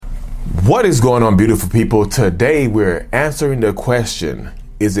What is going on, beautiful people? Today we're answering the question,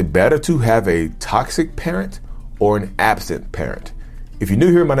 is it better to have a toxic parent or an absent parent? If you're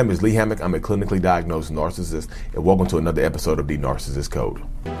new here, my name is Lee Hammock. I'm a clinically diagnosed narcissist, and welcome to another episode of The Narcissist Code.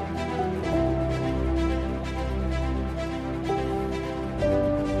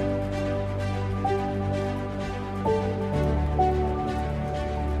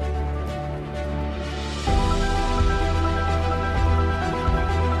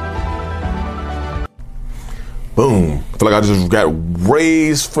 Boom. I feel like I just got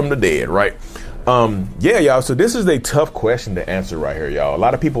raised from the dead, right? Yeah, y'all. So this is a tough question to answer right here, y'all. A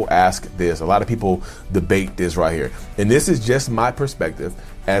lot of people ask this. A lot of people debate this right here. And this is just my perspective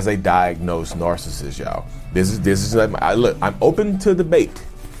as a diagnosed narcissist, y'all. This is like look, I'm open to debate.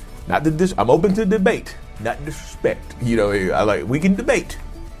 I'm open to debate, not disrespect. You know, we can debate,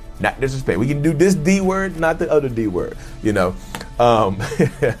 not disrespect. We can do this D word, not the other D word, you know.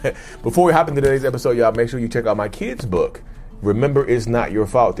 Before we hop into today's episode, y'all, make sure you check out my kids' book. Remember, It's Not Your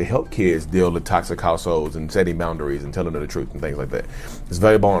Fault, to help kids deal with toxic households and setting boundaries and telling them the truth and things like that. It's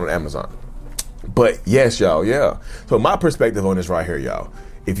available on Amazon. But yes, y'all, yeah. So my perspective on this right here, y'all,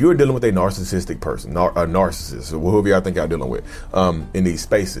 if you're dealing with a narcissistic person, a narcissist, or whoever y'all think y'all dealing with in these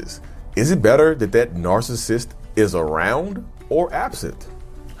spaces, is it better that narcissist is around or absent?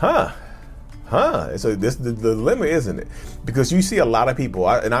 So this the dilemma, isn't it? Because you see a lot of people,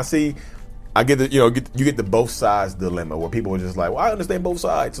 I get the, you get the both sides dilemma where people are just like, well, I understand both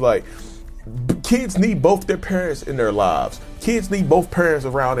sides. Like, kids need both their parents in their lives. Kids need both parents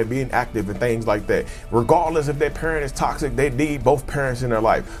around and being active and things like that. Regardless if their parent is toxic, they need both parents in their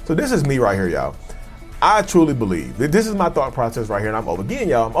life. So this is me right here, y'all. I truly believe that this is my thought process right here, and I'm open. Again,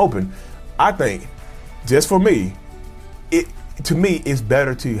 y'all, I'm open. I think, just for me, to me, it's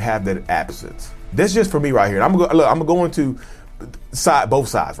better to have that absence. That's just for me right here. I'm going to both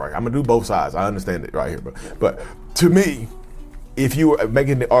sides, right? I'm gonna do both sides. I understand it right here, but to me, if you were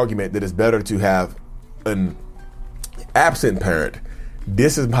making the argument that it's better to have an absent parent,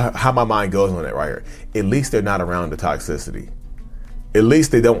 this is how my mind goes on it right here. At least they're not around the toxicity. At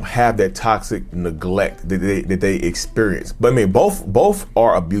least they don't have that toxic neglect that they experience. But I mean, both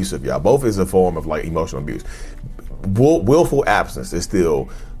are abusive, y'all. Both is a form of like emotional abuse. Willful absence is still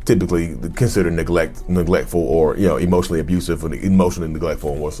typically considered neglectful, or emotionally abusive, or emotionally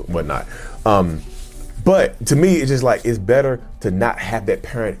neglectful and whatnot. But to me, it's just like, it's better to not have that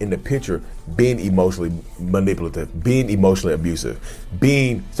parent in the picture being emotionally manipulative, being emotionally abusive,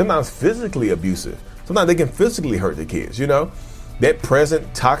 being sometimes physically abusive. Sometimes they can physically hurt the kids. You know, that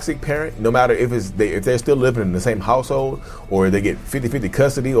present toxic parent, no matter if they're still living in the same household, or they get 50-50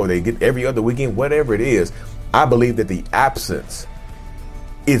 custody, or they get every other weekend, whatever it is. I believe that the absence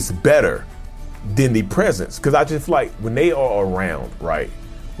is better than the presence, because I just feel like when they are around, right?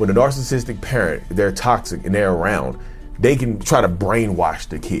 When a narcissistic parent, they're toxic and they're around, they can try to brainwash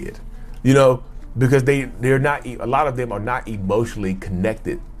the kid, because they're not. A lot of them are not emotionally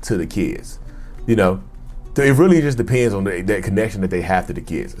connected to the kids, So it really just depends on that connection that they have to the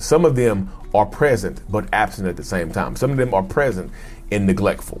kids. Some of them are present but absent at the same time. Some of them are present and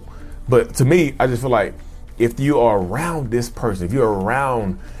neglectful. But to me, I just feel like, if you are around this person, if you're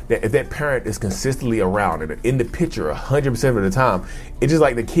around if that parent is consistently around and in the picture 100% of the time, it's just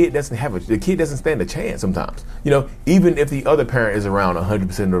like the kid doesn't stand a chance sometimes. Even if the other parent is around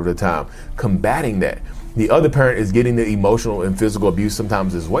 100% of the time, combating that, the other parent is getting the emotional and physical abuse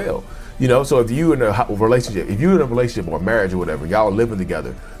sometimes as well. So if you're in a relationship or marriage or whatever, y'all are living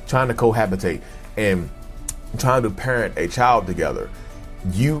together, trying to cohabitate and trying to parent a child together,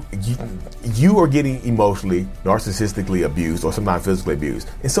 you are getting emotionally, narcissistically abused, or sometimes physically abused,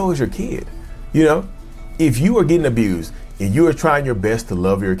 and so is your kid. If you are getting abused and you are trying your best to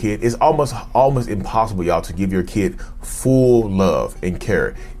love your kid, it's almost impossible, y'all, to give your kid full love and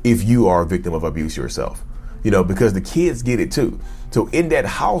care if you are a victim of abuse yourself. Because the kids get it too. So in that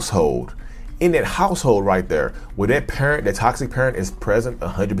household right there, where that toxic parent is present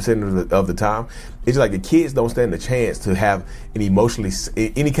 100% of the time, it's like the kids don't stand a chance to have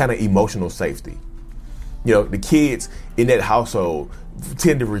any kind of emotional safety. The kids in that household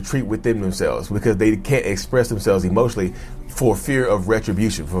tend to retreat within themselves because they can't express themselves emotionally for fear of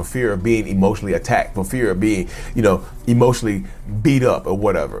retribution, for fear of being emotionally attacked, for fear of being, emotionally beat up or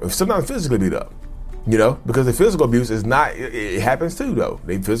whatever. Sometimes physically beat up. Because the physical abuse is not, it happens too, though.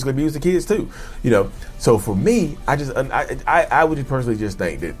 They physically abuse the kids too, So for me, I would personally just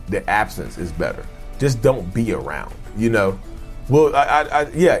think that the absence is better. Just don't be around, Well,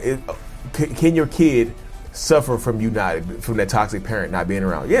 can your kid suffer from that toxic parent not being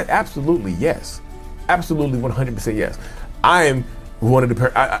around? Yeah, absolutely, yes. Absolutely, 100% yes. I am one of the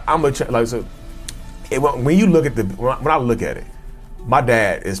parents. I'm a like so. When you look at when I look at it, my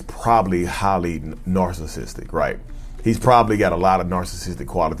dad is probably highly narcissistic, right? He's probably got a lot of narcissistic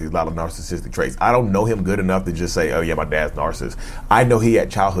qualities, a lot of narcissistic traits. I don't know him good enough to just say, oh yeah, my dad's narcissist. I know he had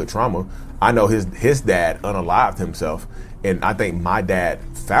childhood trauma. I know his dad unalived himself. And I think my dad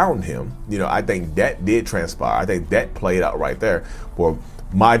found him. You know, I think that did transpire. I think that played out right there. Where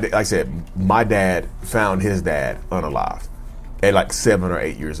like I said, my dad found his dad unalived at like 7 or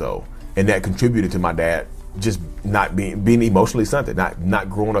 8 years old. And that contributed to my dad just not being emotionally stunted, not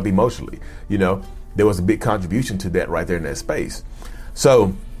growing up emotionally. You know, there was a big contribution to that right there in that space.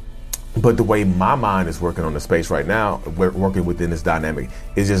 So, but the way my mind is working on the space right now, working within this dynamic,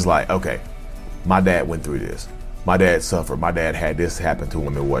 is just like, okay, my dad went through this. My dad suffered. My dad had this happen to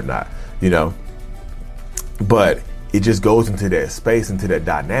him and whatnot, you know. But it just goes into that space, into that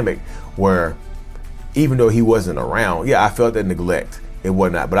dynamic where even though he wasn't around, yeah, I felt that neglect and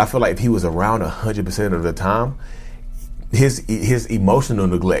whatnot. But I feel like if he was around 100% of the time, his emotional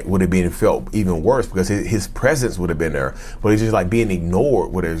neglect would have been felt even worse because his presence would have been there. But it's just like being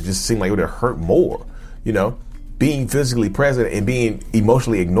ignored would have just seemed like it would have hurt more, you know. Being physically present and being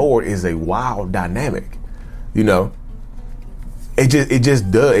emotionally ignored is a wild dynamic, you know. It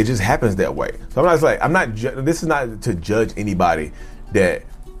just happens that way. So this is not to judge anybody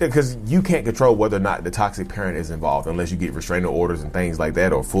because you can't control whether or not the toxic parent is involved unless you get restraining orders and things like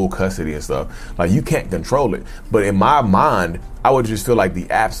that or full custody and stuff. Like, you can't control it. But in my mind, I would just feel like the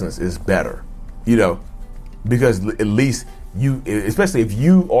absence is better, you know, because at least you, especially if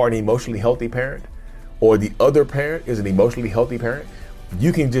you are an emotionally healthy parent or the other parent is an emotionally healthy parent,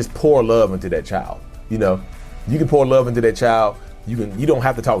 you can just pour love into that child, you know. You can pour love into that child. You don't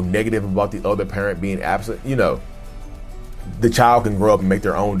have to talk negative about the other parent being absent, you know. The child can grow up and make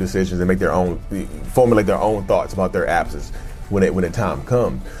their own decisions and formulate their own thoughts about their absence when the time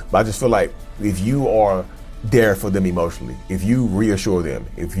comes. But I just feel like if you are there for them emotionally, if you reassure them,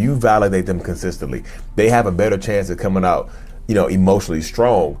 if you validate them consistently, they have a better chance of coming out, you know, emotionally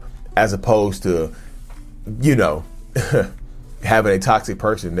strong, as opposed to, you know, having a toxic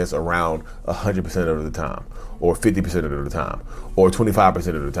person that's around 100% of the time, or 50% of the time, or 25%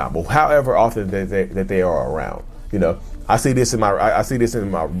 of the time, or however often that they are around. You know, I see this in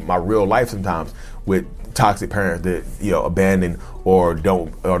my real life sometimes with toxic parents that, you know, abandon or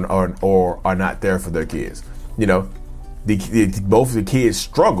don't or are not there for their kids. You know, both of the kids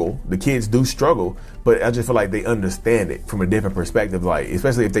struggle. The kids do struggle, but I just feel like they understand it from a different perspective. Like,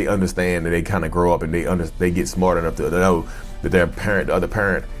 especially if they understand and they kind of grow up and they get smart enough to know that their parent, the other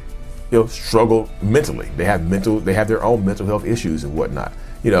parent, you know, struggle mentally. They have their own mental health issues and whatnot.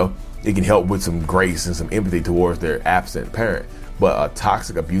 You know, it can help with some grace and some empathy towards their absent parent. But a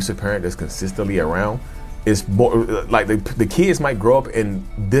toxic, abusive parent that's consistently around is more like the kids might grow up and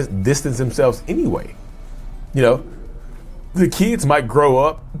distance themselves anyway. You know, the kids might grow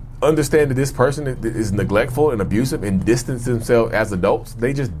up, understand that this person is neglectful and abusive, and distance themselves as adults.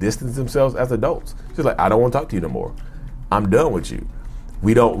 They just distance themselves as adults. Just like, I don't want to talk to you no more. I'm done with you.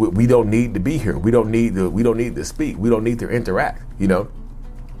 We don't need to be here. We don't need to speak. We don't need to interact. You know,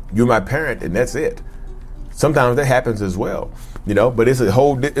 you're my parent, and that's it. Sometimes that happens as well. You know, but it's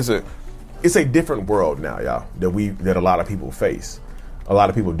a different world now, y'all, that a lot of people face, a lot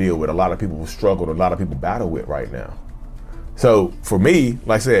of people deal with, a lot of people struggle, a lot of people battle with right now. So for me,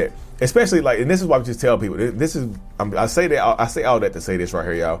 like I said, especially like, and this is why we just tell people, I say all that to say this right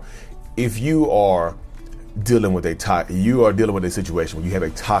here, y'all. If you are dealing with a situation where you have a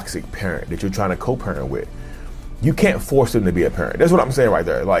toxic parent that you're trying to co-parent with, you can't force them to be a parent. That's what I'm saying right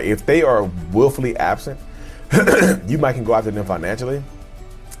there. Like, if they are willfully absent, you might can go after them financially,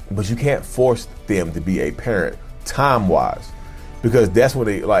 but you can't force them to be a parent time-wise, because that's when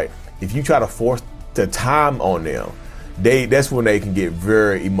they, like, if you try to force the time on them, that's when they can get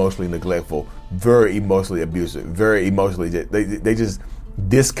very emotionally neglectful, very emotionally abusive, very emotionally, they just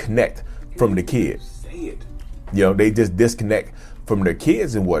disconnect from the kids. You know, they just disconnect from their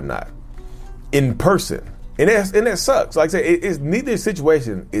kids and whatnot in person. And that sucks. Like I said, neither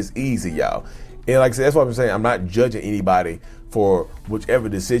situation is easy, y'all. And like I said, that's what I'm saying. I'm not judging anybody for whichever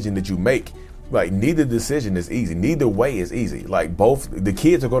decision that you make. Like, neither decision is easy. Neither way is easy. Like, both, the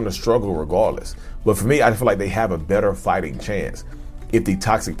kids are going to struggle regardless. But for me, I feel like they have a better fighting chance if the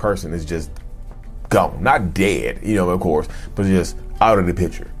toxic person is just gone. Not dead, you know, of course, but just out of the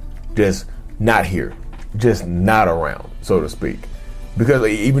picture. Just not here. Just not around, so to speak. Because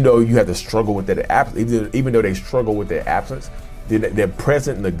even though you have to struggle with that absence, even though they struggle with their absence, their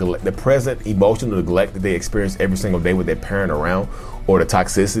present neglect, the present emotional neglect that they experience every single day with their parent around, or the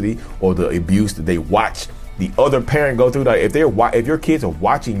toxicity or the abuse that they watch the other parent go through that, if your kids are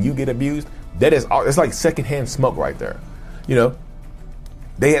watching you get abused, it's like secondhand smoke right there. You know,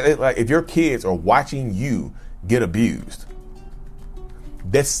 like if your kids are watching you get abused,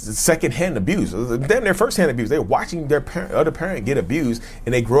 that's secondhand abuse. Then their firsthand abuse. They're watching their other parent get abused,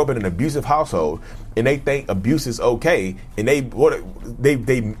 and they grow up in an abusive household, and they think abuse is okay, and they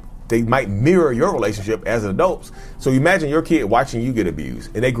might mirror your relationship as adults. So imagine your kid watching you get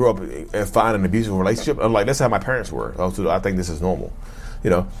abused, and they grow up and find an abusive relationship. I'm like, that's how my parents were. So I think this is normal. You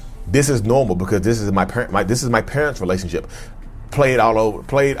know, this is normal because this is my parents' relationship played out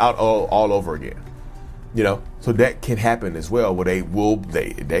all over again. You know, so that can happen as well, where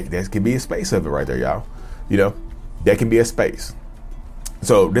that can be a space of it right there, y'all. You know, that can be a space.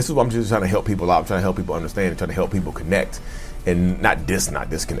 So this is what I'm just trying to help people out. I'm trying to help people understand and trying to help people connect and not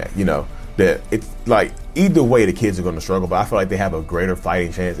disconnect. You know, that it's like either way the kids are going to struggle, but I feel like they have a greater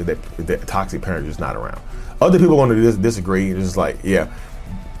fighting chance if that toxic parent is not around. Other people are going to disagree. It's just like, yeah,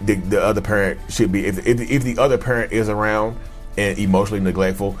 the other parent should be, if the other parent is around and emotionally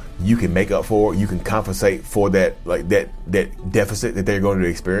neglectful, you can make up for it. You can compensate for that, like that deficit that they're going to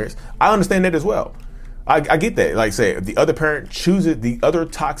experience. I understand that as well. I get that. Like, say, if the other parent chooses, the other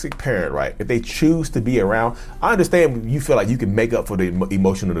toxic parent, right? If they choose to be around, I understand you feel like you can make up for the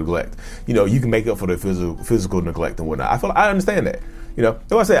emotional neglect. You know, you can make up for the physical neglect and whatnot. I understand that. You know,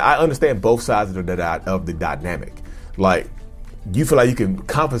 that's why I say I understand both sides of the dynamic. Like, you feel like you can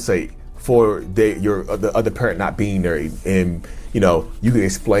compensate for the other parent not being there, and you know you can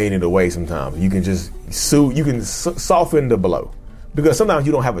explain it away. Sometimes you can just soften the blow, because sometimes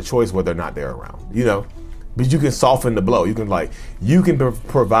you don't have a choice whether or not they're around. You know, but you can soften the blow. You can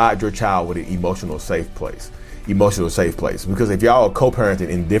provide your child with an emotional safe place. Because if y'all are co-parenting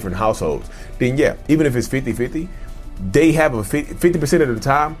in different households, then yeah, even if it's 50-50, they have 50% of the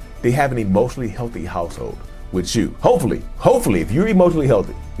time they have an emotionally healthy household with you. Hopefully, if you're emotionally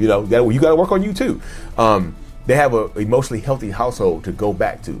healthy, you know, you got to work on you too. They have an emotionally healthy household to go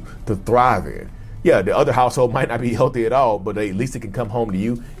back to thrive in. Yeah, the other household might not be healthy at all, but at least they can come home to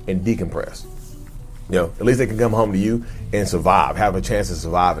you and decompress. You know, at least they can come home to you and survive, have a chance to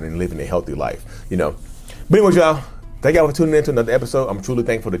survive and living a healthy life, you know. But anyway, y'all, thank y'all for tuning in to another episode. I'm truly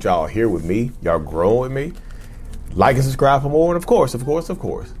thankful that y'all are here with me. Y'all growing with me. Like and subscribe for more. And of course,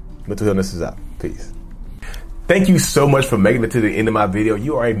 Mental Healness is out. Peace. Thank you so much for making it to the end of my video.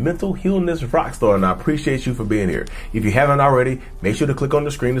 You are a mental healness rock star, and I appreciate you for being here. If you haven't already, make sure to click on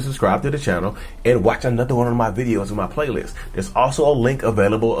the screen to subscribe to the channel and watch another one of my videos in my playlist. There's also a link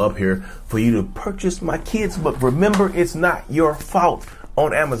available up here for you to purchase my kids' book, Remember It's Not Your Fault,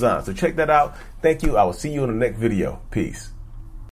 on Amazon. So check that out. Thank you. I will see you in the next video. Peace.